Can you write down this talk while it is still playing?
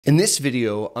In this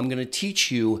video, I'm going to teach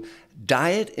you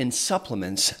diet and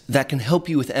supplements that can help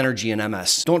you with energy and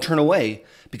MS. Don't turn away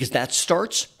because that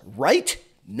starts right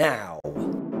now.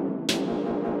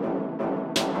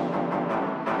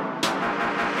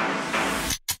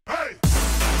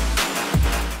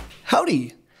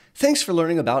 Howdy! Thanks for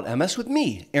learning about MS with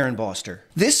me, Aaron Boster.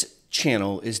 This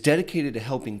channel is dedicated to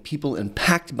helping people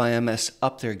impacted by MS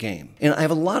up their game. And I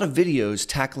have a lot of videos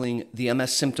tackling the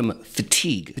MS symptom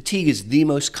fatigue. Fatigue is the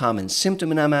most common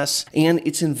symptom in MS, and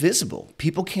it's invisible.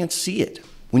 People can't see it.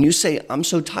 When you say, I'm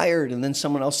so tired, and then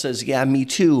someone else says, yeah, me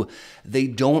too, they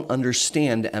don't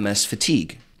understand MS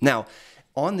fatigue. Now,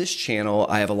 on this channel,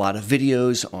 I have a lot of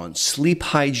videos on sleep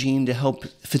hygiene to help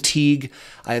fatigue.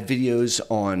 I have videos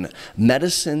on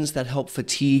medicines that help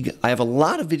fatigue. I have a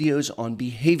lot of videos on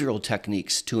behavioral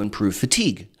techniques to improve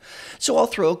fatigue. So I'll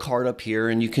throw a card up here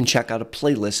and you can check out a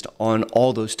playlist on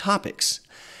all those topics.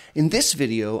 In this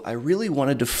video, I really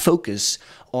wanted to focus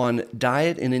on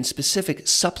diet and in specific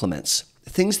supplements,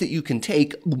 things that you can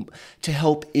take to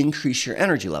help increase your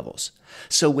energy levels.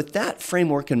 So with that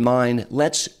framework in mind,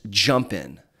 let's jump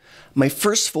in. My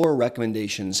first 4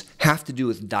 recommendations have to do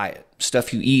with diet,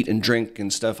 stuff you eat and drink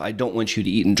and stuff I don't want you to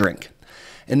eat and drink.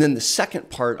 And then the second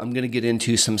part, I'm going to get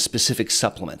into some specific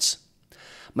supplements.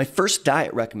 My first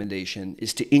diet recommendation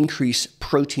is to increase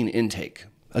protein intake.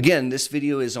 Again, this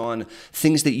video is on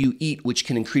things that you eat which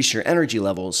can increase your energy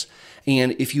levels.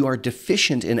 And if you are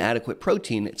deficient in adequate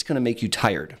protein, it's going to make you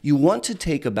tired. You want to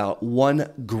take about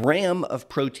 1 gram of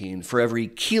protein for every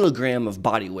kilogram of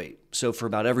body weight. So for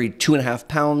about every 2.5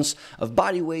 pounds of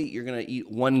body weight, you're going to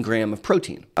eat 1 gram of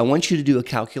protein. I want you to do a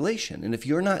calculation. And if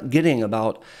you're not getting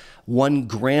about 1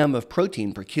 gram of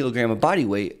protein per kilogram of body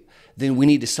weight, then we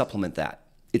need to supplement that.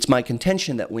 It's my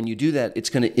contention that when you do that, it's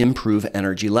going to improve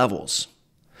energy levels.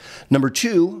 Number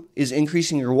 2 is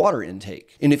increasing your water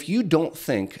intake. And if you don't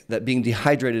think that being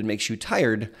dehydrated makes you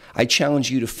tired, I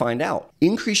challenge you to find out.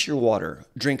 Increase your water.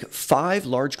 Drink 5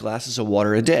 large glasses of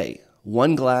water a day.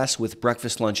 1 glass with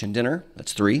breakfast, lunch, and dinner.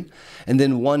 That's 3. And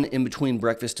then 1 in between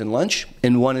breakfast and lunch,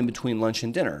 and 1 in between lunch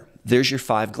and dinner. There's your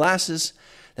 5 glasses.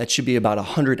 That should be about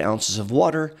 100 ounces of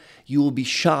water. You will be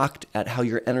shocked at how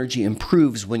your energy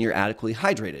improves when you're adequately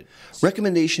hydrated.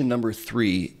 Recommendation number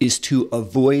 3 is to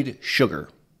avoid sugar.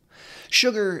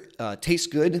 Sugar tastes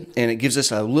good and it gives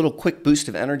us a little quick boost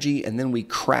of energy and then we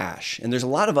crash. And there's a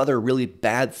lot of other really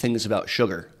bad things about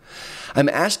sugar. I'm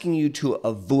asking you to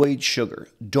avoid sugar.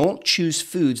 Don't choose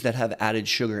foods that have added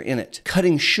sugar in it.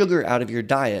 Cutting sugar out of your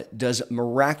diet does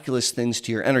miraculous things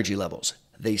to your energy levels.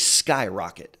 They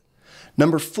skyrocket.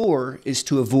 Number 4 is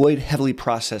to avoid heavily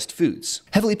processed foods.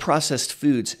 Heavily processed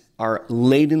foods are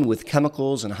laden with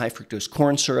chemicals and high fructose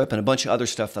corn syrup and a bunch of other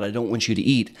stuff that I don't want you to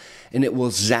eat, and it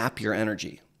will zap your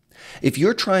energy. If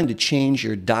you're trying to change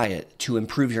your diet to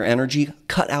improve your energy,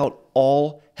 cut out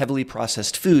all heavily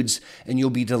processed foods and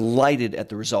you'll be delighted at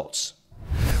the results.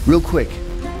 Real quick,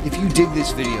 if you dig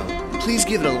this video, please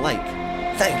give it a like.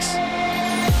 Thanks.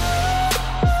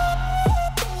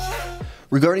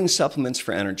 Regarding supplements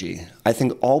for energy, I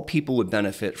think all people would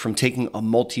benefit from taking a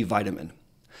multivitamin.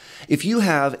 If you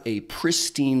have a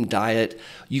pristine diet,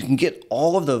 you can get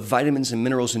all of the vitamins and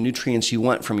minerals and nutrients you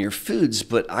want from your foods,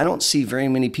 but I don't see very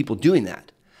many people doing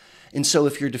that. And so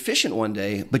if you're deficient one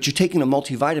day, but you're taking a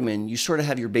multivitamin, you sort of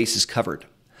have your bases covered.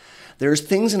 There's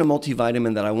things in a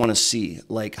multivitamin that I want to see,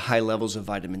 like high levels of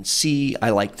vitamin C. I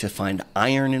like to find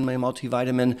iron in my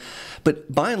multivitamin.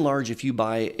 But by and large, if you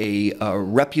buy a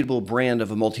reputable brand of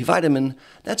a multivitamin,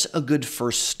 that's a good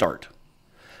first start.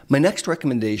 My next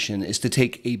recommendation is to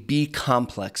take a B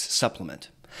complex supplement.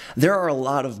 There are a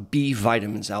lot of B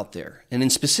vitamins out there, and in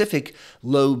specific,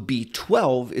 low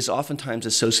B12 is oftentimes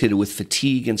associated with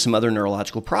fatigue and some other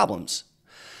neurological problems.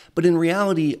 But in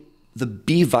reality, the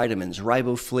B vitamins,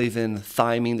 riboflavin,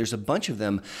 thiamine, there's a bunch of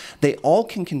them, they all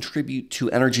can contribute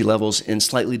to energy levels in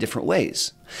slightly different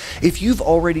ways. If you've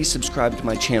already subscribed to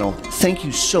my channel, thank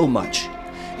you so much.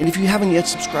 And if you haven't yet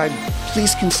subscribed,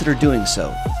 please consider doing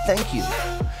so. Thank you.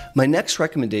 My next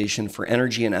recommendation for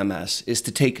energy and MS is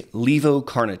to take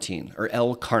LEVO-CARNITINE, or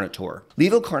L-carnitine.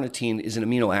 LEVO-CARNITINE is an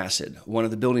amino acid, one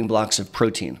of the building blocks of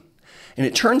protein. And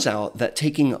it turns out that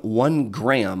taking 1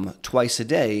 gram twice a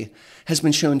day has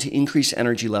been shown to increase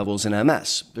energy levels in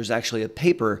MS. There's actually a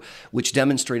paper which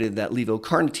demonstrated that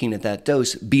LEVO-CARNITINE at that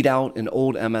dose beat out an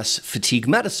old MS fatigue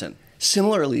medicine.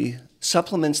 Similarly,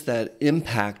 supplements that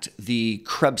impact the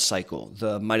Krebs cycle,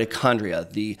 the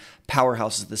mitochondria, the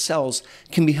powerhouses of the cells,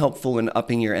 can be helpful in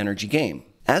upping your energy game.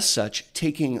 As such,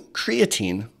 taking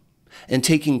creatine and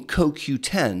taking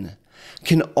CoQ10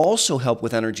 can also help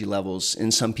with energy levels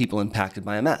in some people impacted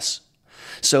by MS.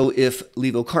 So if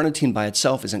LEVO-CARNITINE by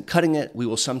itself isn't cutting it, we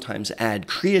will sometimes add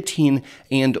creatine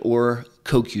and or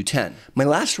CoQ10. My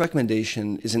last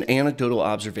recommendation is an anecdotal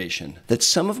observation that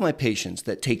some of my patients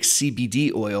that take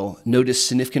CBD oil notice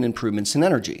significant improvements in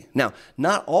energy. Now,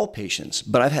 not all patients,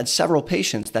 but I've had several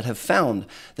patients that have found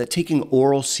that taking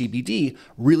oral CBD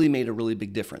really made a really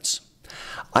big difference.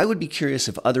 I would be curious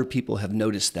if other people have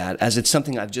noticed that, as it's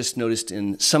something I've just noticed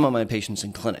in some of my patients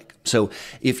in clinic. So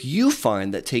if you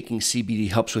find that taking CBD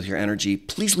helps with your energy,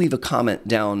 please leave a comment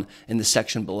down in the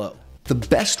section below. The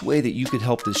best way that you could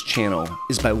help this channel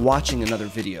is by watching another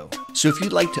video. So if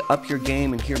you'd like to up your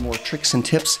game and hear more tricks and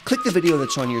tips, click the video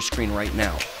that's on your screen right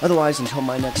now. Otherwise, until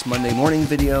my next Monday morning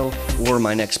video, or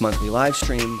my next monthly live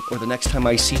stream, or the next time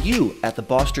I see you at the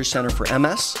Boster Center for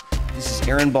MS, this is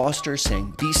Aaron Boster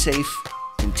saying be safe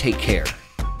and take care.